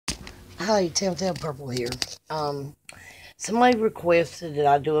Hi, Telltale Purple here. Um, Somebody requested that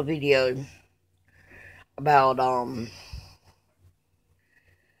I do a video about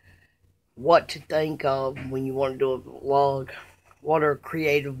what to think of when you want to do a vlog. What are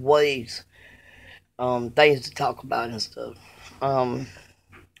creative ways, things to talk about and stuff. Um,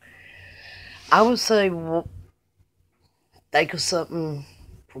 I would say think of something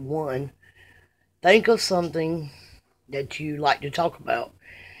for one. Think of something that you like to talk about.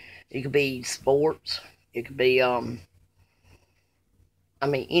 It could be sports. It could be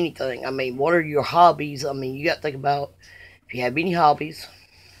anything. What are your hobbies? You got to think about if you have any hobbies,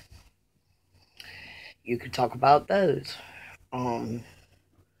 you could talk about those. Um,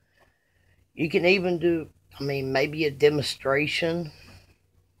 you can even do, maybe a demonstration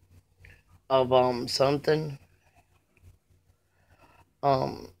of something.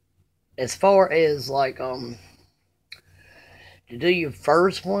 Um, as far as to do your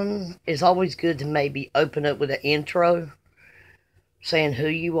first one, it's always good to maybe open up with an intro, saying who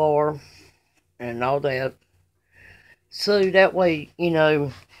you are and all that. So that way,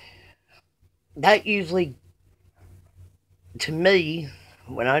 that usually, to me,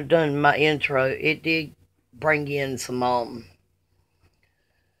 when I've done my intro, it did bring in some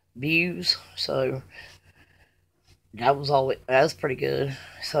views. So that was pretty good.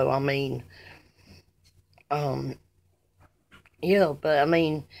 So um, yeah, but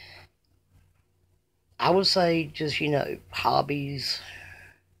I would say just hobbies,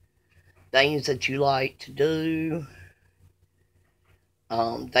 things that you like to do,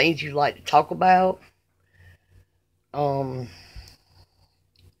 things you like to talk about. Um,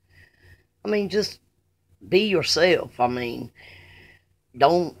 just be yourself.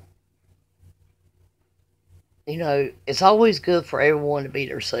 Don't it's always good for everyone to be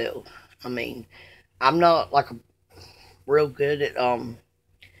themselves. I'm not like a real good at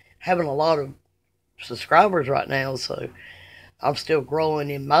having a lot of subscribers right now, so I'm still growing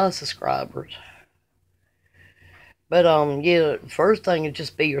in my subscribers. But yeah, first thing is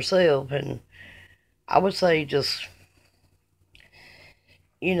just be yourself, and I would say just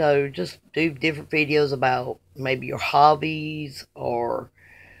do different videos about maybe your hobbies or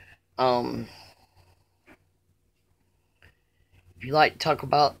um if you like to talk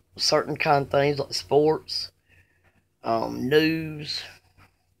about certain kind of things like sports, news,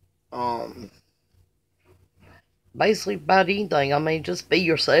 um basically about anything. Just be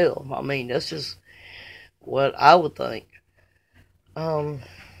yourself. That's just what I would think. Um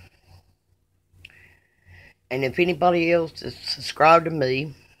and if anybody else is subscribed to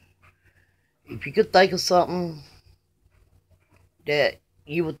me, if you could think of something that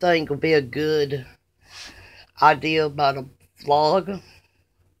you would think would be a good idea about a vlog,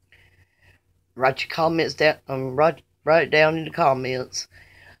 write your comments down. Write it down in the comments.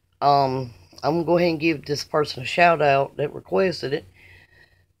 I'm gonna go ahead and give this person a shout out that requested it.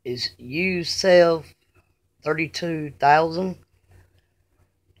 Is you self 32,000,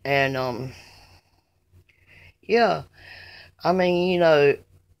 and yeah,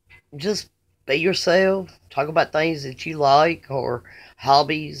 just be yourself. Talk about things that you like or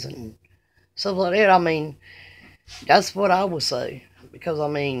hobbies and stuff like that. That's what I would say, because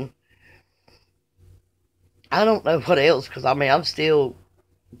I don't know what else, because I'm still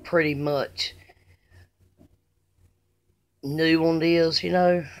pretty much new on this.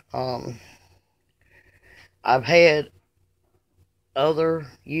 I've had other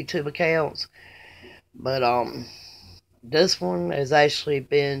YouTube accounts, but this one has actually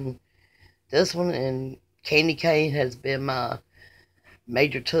been this one, and Candy Cane has been my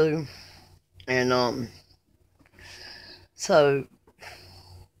major two, and so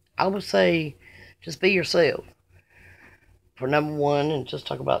I would say just be yourself for number one, and just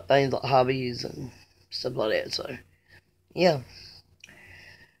talk about things like hobbies and stuff like that. So yeah,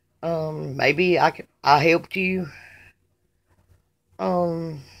 maybe I helped you.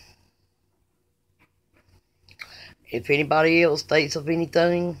 Um, if anybody else thinks of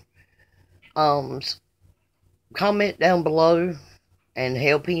anything, um, comment down below and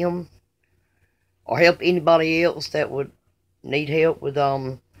help him, or help anybody else that would need help with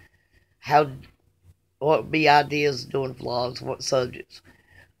how what would be ideas doing vlogs, what subjects.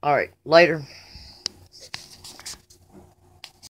 All right, later.